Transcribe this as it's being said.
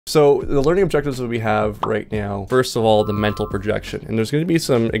So the learning objectives that we have right now, first of all, the mental projection. And there's going to be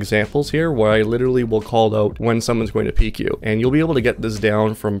some examples here where I literally will call out when someone's going to peek you. And you'll be able to get this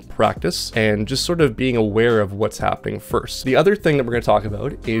down from practice and just sort of being aware of what's happening first. The other thing that we're going to talk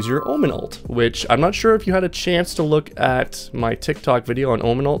about is your omen ult, which I'm not sure if you had a chance to look at my TikTok video on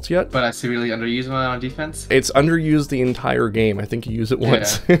omen ults yet. But I severely underused one on defense. It's underused the entire game. I think you use it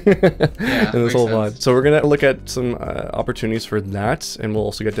once. Yeah, in this whole VOD. So we're going to look at some opportunities for that, and we'll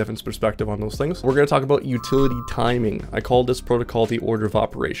also get Devin's perspective on those things. We're going to talk about utility timing. I call this protocol the order of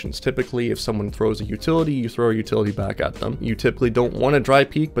operations. Typically, if someone throws a utility, you throw a utility back at them. You typically don't want to dry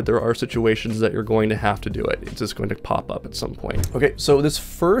peek, but there are situations that you're going to have to do it. It's just going to pop up at some point. Okay, so this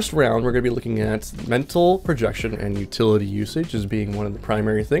first round, we're going to be looking at mental projection and utility usage as being one of the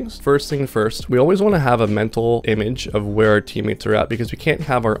primary things. First thing first, we always want to have a mental image of where our teammates are at, because we can't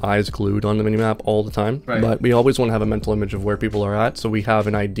have our eyes glued on the minimap all the time, but we always want to have a mental image of where people are at, so we have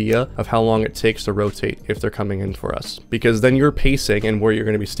an idea of how long it takes to rotate if they're coming in for us, because then your pacing and where you're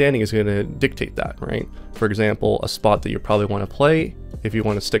going to be standing is going to dictate that, right? For example, a spot that you probably want to play, if you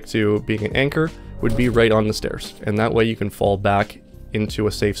want to stick to being an anchor, would be right on the stairs, and that way you can fall back into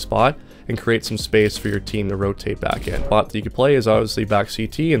a safe spot and create some space for your team to rotate back in. Spot that you could play is obviously back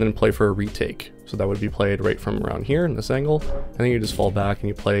CT and then play for a retake. So that would be played right from around here in this angle, and then you just fall back and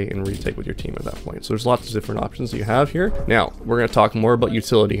you play and retake with your team at that point. So there's lots of different options that you have here. Now, we're going to talk more about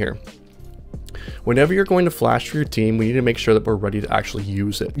utility here. Whenever you're going to flash for your team, we need to make sure that we're ready to actually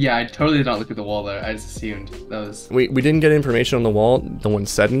use it. Yeah, I totally did not look at the wall there. I just assumed that was... We didn't get information on the wall. No one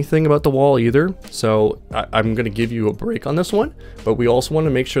said anything about the wall either. So I'm going to give you a break on this one, but we also want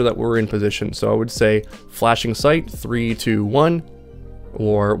to make sure that we're in position. So I would say flashing sight, 3, 2, 1,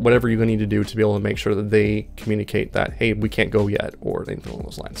 or whatever you're going to need to do to be able to make sure that they communicate that, hey, we can't go yet, or anything along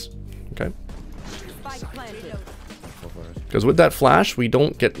those lines. Okay? Because with that flash, we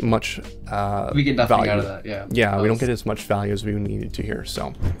don't get much we get nothing value out of that, yeah. Yeah, we don't get as much value as we needed to here.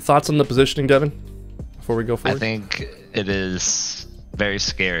 So, thoughts on the positioning, Devin, before we go forward? I think it is very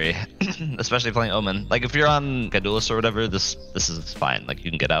scary, especially playing Omen. Like, if you're on Gadulus or whatever, this is fine. Like,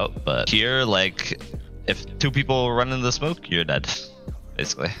 you can get out. But here, like, if 2 people run into the smoke, you're dead,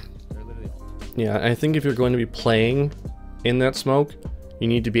 basically. Yeah, I think if you're going to be playing in that smoke, you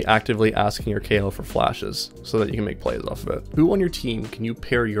need to be actively asking your KO for flashes so that you can make plays off of it. Who on your team can you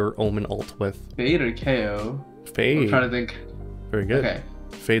pair your Omen ult with? Fade or KO? Fade. I'm trying to think. Very good. Okay.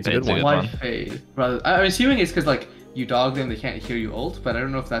 Fade's a good one. Why Fade? Rather, I'm assuming it's because, like, you dog them, they can't hear you ult, but I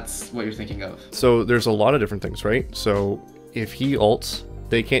don't know if that's what you're thinking of. So there's a lot of different things, right? So if he ults,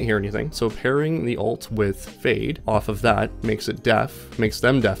 they can't hear anything. So pairing the ult with Fade off of that makes it deaf, makes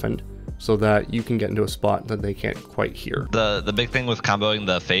them deafened, so that you can get into a spot that they can't quite hear. The big thing with comboing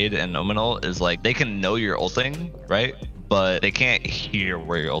the Fade and Omen ult is, like, they can know you're ulting, right? But they can't hear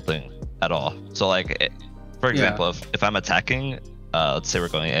where you're ulting at all. So, like, for example, if I'm attacking, let's say we're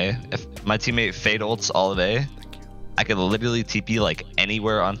going A, if my teammate Fade ults all of A, I could literally TP, like,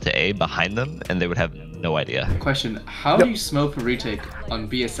 anywhere onto A behind them, and they would have no idea. Question, how do you smoke a retake on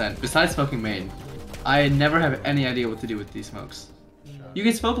BSN, besides smoking main? I never have any idea what to do with these smokes. You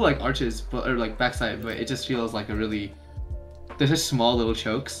can smoke like arches, but, or like backside, but it just feels like a really... They're such small little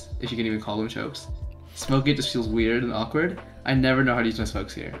chokes, if you can even call them chokes. Smoking it just feels weird and awkward. I never know how to use my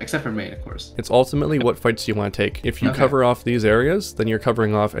smokes here, except for main, of course. It's ultimately what fights you want to take. If you cover off these areas, then you're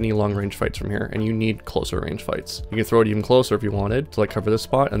covering off any long range fights from here, and you need closer range fights. You can throw it even closer if you wanted to, like, cover this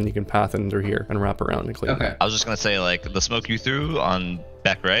spot, and you can path in through here and wrap around and clear. I was just gonna say, like, the smoke you threw on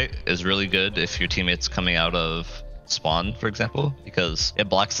back right is really good if your teammate's coming out of spawn, for example, because it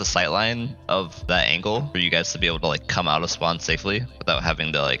blocks the sight line of that angle for you guys to be able to, like, come out of spawn safely without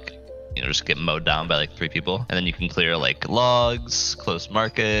having to, like, you know, just get mowed down by like 3 people, and then you can clear like logs, close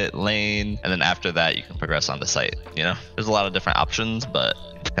market, lane, and then after that you can progress on the site. You know, there's a lot of different options, but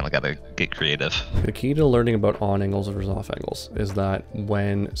you kind of gotta get creative. The key to learning about on angles versus off angles is that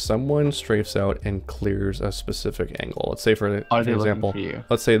when someone strafes out and clears a specific angle, let's say for example,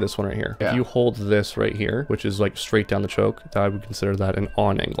 let's say this one right here. If you hold this right here, which is like straight down the choke, I would consider that an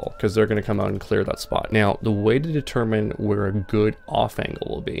on angle, because they're going to come out and clear that spot. Now, the way to determine where a good off angle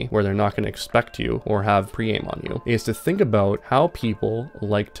will be, where they're not going to expect you or have pre-aim on you, is to think about how people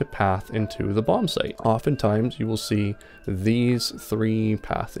like to path into the bomb site. Oftentimes you will see these 3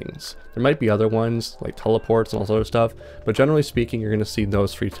 pathings. There might be other ones like teleports and all sort of stuff, but generally speaking, you're going to see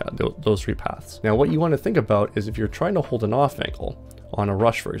those three paths. Now, what you want to think about is if you're trying to hold an off angle on a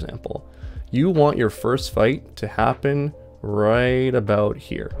rush, for example, you want your first fight to happen right about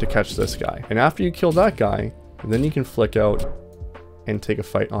here to catch this guy. And after you kill that guy, then you can flick out and take a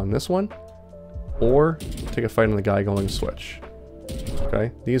fight on this one, or take a fight on the guy going switch.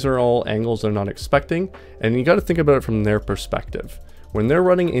 Okay, these are all angles they're not expecting, and you got to think about it from their perspective. When they're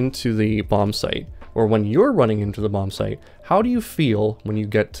running into the bomb site, or when you're running into the bomb site, how do you feel when you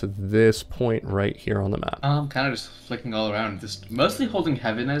get to this point right here on the map? Kind of just flicking all around. Just mostly holding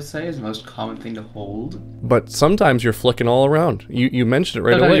heaven, I'd say, is the most common thing to hold. But sometimes you're flicking all around. You mentioned it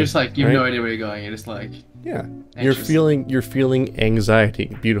right Sometimes away. You're just like, you have right? no idea where you're going. You're just like... Yeah, anxious. you're feeling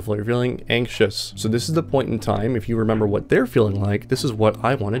anxiety. Beautiful. You're feeling anxious. So this is the point in time, if you remember what they're feeling like, this is what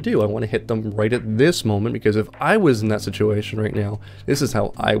I want to do. I want to hit them right at this moment, because if I was in that situation right now, this is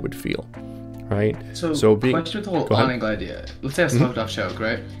how I would feel, right? So question with the whole on-angle idea. Let's say I smoked off choke,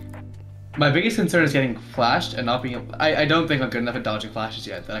 right? My biggest concern is getting flashed and not being able... I don't think I'm good enough at dodging flashes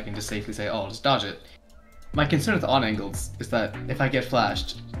yet that I can just safely say, oh, I'll just dodge it. My concern with on-angles is that if I get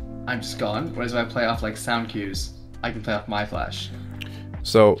flashed, I'm just gone, whereas if I play off like sound cues, I can play off my flash.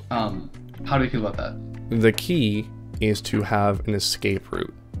 So how do you feel about that? the key is to have an escape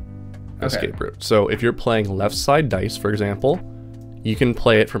route. Okay. So if you're playing left side dice, for example, you can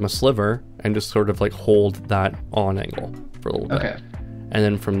play it from a sliver and just sort of like hold that on angle for a little bit. Okay. And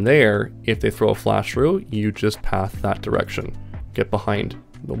then from there, if they throw a flash through, you just path that direction. Get behind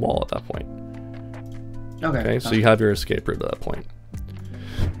the wall at that point. Okay, so you have your escape route at that point.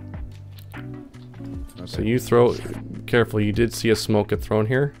 So you throw, careful, you did see a smoke get thrown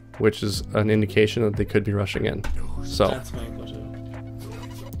here, which is an indication that they could be rushing in. So,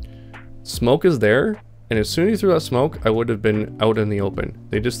 smoke is there, and as soon as you threw that smoke, I would have been out in the open.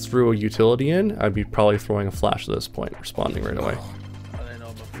 They just threw a utility in, I'd be probably throwing a flash at this point, responding right away.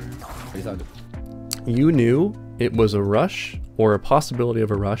 You knew it was a rush, or a possibility of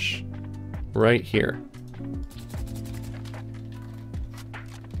a rush, right here.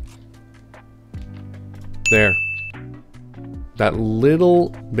 There. That little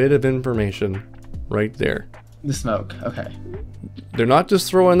bit of information right there. The smoke, okay. They're not just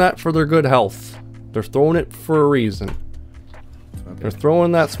throwing that for their good health. They're throwing it for a reason. They're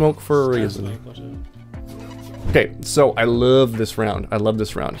throwing that smoke for a reason. Okay, so I love this round. I love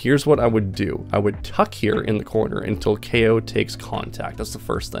this round. Here's what I would do. I would tuck here in the corner until KO takes contact. That's the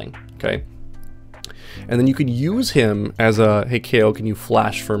first thing, okay? And then you could use him as a, hey KO, can you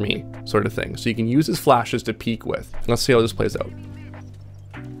flash for me, sort of thing. So you can use his flashes to peek with. Let's see how this plays out.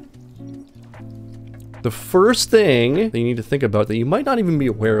 The first thing that you need to think about that you might not even be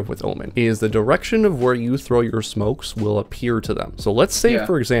aware of with Omen is the direction of where you throw your smokes will appear to them. So let's say,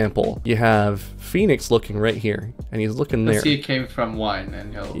 for example, you have Phoenix looking right here, and he's looking there. Let's see, it came from wine,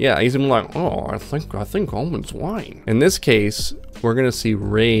 and he'll... Yeah, he's gonna be like, oh, I think Omen's wine. In this case, we're gonna see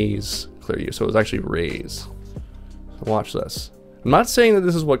Raze clear you, so it's actually Raze. So watch this. I'm not saying that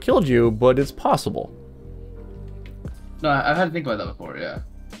this is what killed you, but it's possible. No, I've had to think about that before, yeah.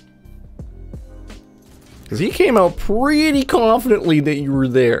 Because he came out pretty confidently that you were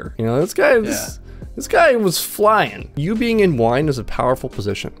there. You know, this guy was flying. You being in wine is a powerful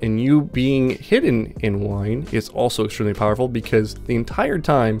position, and you being hidden in wine is also extremely powerful because the entire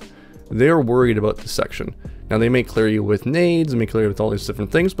time they're worried about this section. Now they may clear you with nades, they may clear you with all these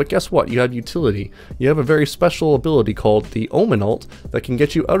different things, but guess what? You have utility. You have a very special ability called the Omen ult that can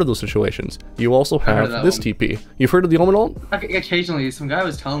get you out of those situations. You also have this TP. You've heard of the Omen ult? Occasionally, some guy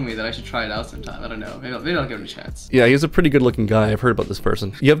was telling me that I should try it out sometime. I don't know. Maybe I'll give him a chance. Yeah, he's a pretty good looking guy. I've heard about this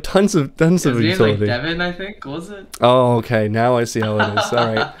person. You have tons of utility. Like Devin, I think, was it? Oh, okay. Now I see how it is.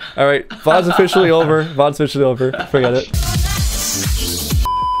 All right. All right. VOD's officially over. VOD's officially over. Forget it.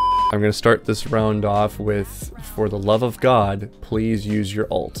 I'm going to start this round off with, for the love of God, please use your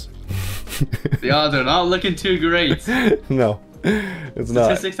ult. The odds are not looking too great. No, it's not.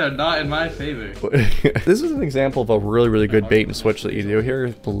 Statistics are not in my favor. This is an example of a really, really good bait and switch that you do here.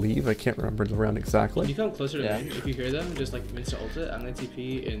 I believe, I can't remember the round exactly. If you come closer to them, if you hear them, just like Mr. ult it, I'm going to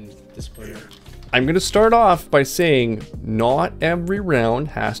TP in this corner. I'm going to start off by saying not every round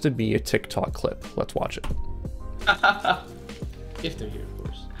has to be a TikTok clip. Let's watch it. If they're here, of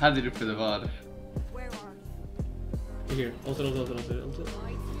course. How did you do for the VOD? You're here. Ult it.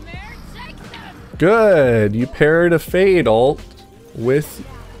 Good. You paired a fade ult with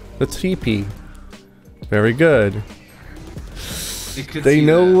the TP. Very good. They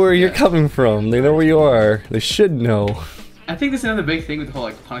know where you're coming from. They know where you are. They should know. I think this is another big thing with the whole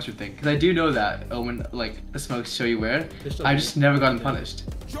like punishment thing, because I do know that Omen, like the smokes show you where. I've just never gotten punished,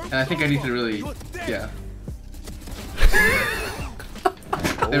 and I think I need to really, yeah.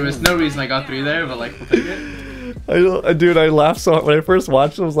 There was no reason I got 3 there, but like, we'll take it. Dude, I laughed so hard when I first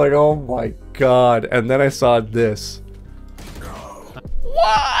watched it. I was like, oh my god. And then I saw this.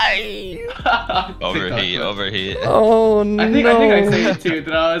 Why? Overheat. Oh no. I think I said it too,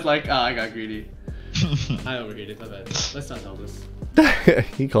 then I was like, oh, I got greedy. I overheated, my bad. Let's not tell this.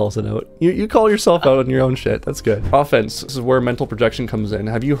 He calls it out. You call yourself out on your own shit. That's good. Offense. This is where mental projection comes in.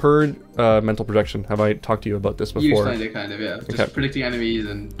 Have you heard mental projection? Have I talked to you about this before? You explained it kind of, yeah. Just predicting enemies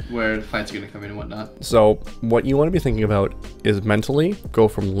and where fights are going to come in and whatnot. So what you want to be thinking about is mentally go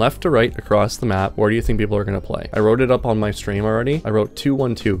from left to right across the map. Where do you think people are going to play? I wrote it up on my stream already. I wrote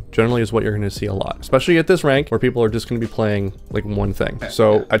 2-1-2. Generally is what you're going to see a lot, especially at this rank where people are just going to be playing like one thing. Okay,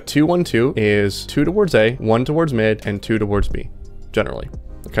 so a 2-1-2 is 2 towards A, 1 towards mid, and 2 towards B. Generally,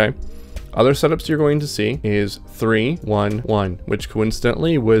 okay? Other setups you're going to see is 3-1-1, which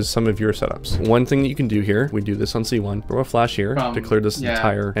coincidentally was some of your setups. One thing that you can do here, we do this on C1, throw a flash here to clear this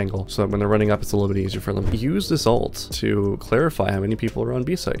entire angle, so that when they're running up, it's a little bit easier for them. Use this ult to clarify how many people are on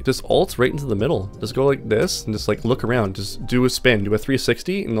B site. Just ult right into the middle. Just go like this and just like look around. Just do a spin, do a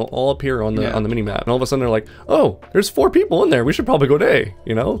 360, and they'll all appear on the mini map. And all of a sudden they're like, oh, there's 4 people in there. We should probably go to A,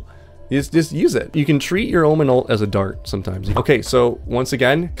 you know? Just use it. You can treat your omen ult as a dart sometimes. Okay, so once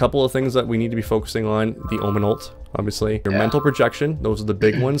again, a couple of things that we need to be focusing on. The omen ult, obviously. Your mental projection, those are the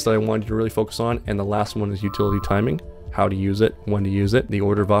big ones that I wanted you to really focus on. And the last one is utility timing. How to use it, when to use it, the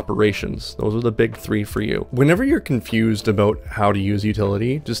order of operations. Those are the big 3 for you. Whenever you're confused about how to use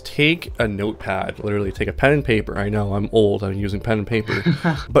utility, just take a notepad, literally take a pen and paper. I know I'm old, I'm using pen and paper,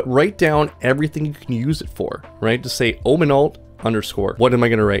 but write down everything you can use it for, right? Just say omen ult _. What am I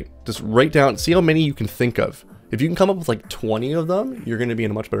gonna write? Just write down, see how many you can think of. If you can come up with like 20 of them, you're gonna be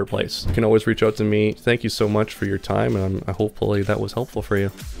in a much better place. You can always reach out to me. Thank you so much for your time, and hopefully that was helpful for you.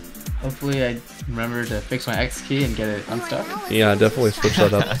 Hopefully I remember to fix my X key and get it unstuck. Yeah, definitely switch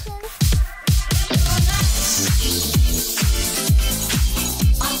that up.